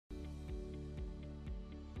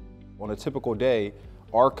On a typical day,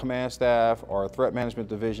 our command staff, our threat management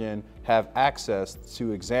division have access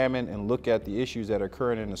to examine and look at the issues that are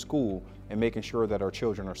occurring in the school and making sure that our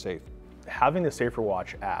children are safe. Having the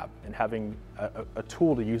SaferWatch app and having a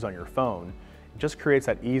tool to use on your phone just creates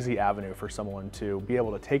that easy avenue for someone to be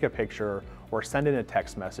able to take a picture or send in a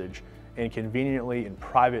text message and conveniently and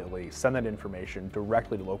privately send that information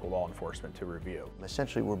directly to local law enforcement to review.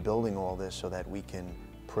 Essentially, we're building all this so that we can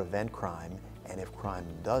prevent crime, and if crime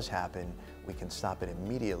does happen, we can stop it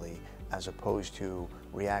immediately, as opposed to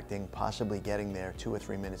reacting, possibly getting there 2 or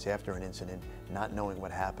 3 minutes after an incident, not knowing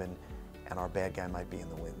what happened, and our bad guy might be in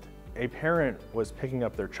the wind. A parent was picking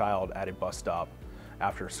up their child at a bus stop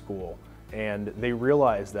after school, and they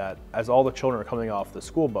realized that as all the children are coming off the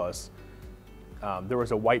school bus, there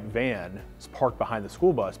was a white van parked behind the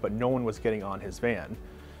school bus, but no one was getting on his van.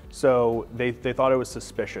 So they thought it was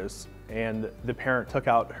suspicious, and the parent took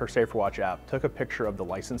out her SaferWatch app, took a picture of the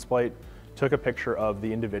license plate, took a picture of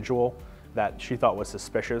the individual that she thought was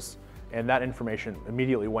suspicious, and that information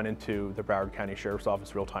immediately went into the Broward County Sheriff's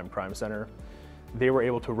Office Real-Time Crime Center. They were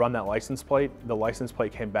able to run that license plate. The license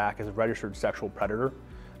plate came back as a registered sexual predator.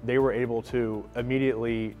 They were able to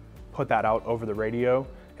immediately put that out over the radio,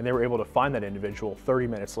 and they were able to find that individual 30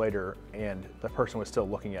 minutes later, and the person was still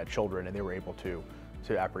looking at children, and they were able to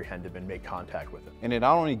apprehend him and make contact with him. And it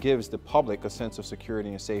not only gives the public a sense of security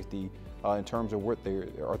and safety in terms of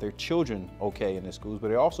are their children okay in the schools,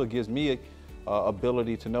 but it also gives me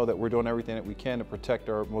ability to know that we're doing everything that we can to protect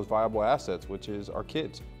our most valuable assets, which is our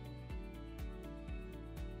kids.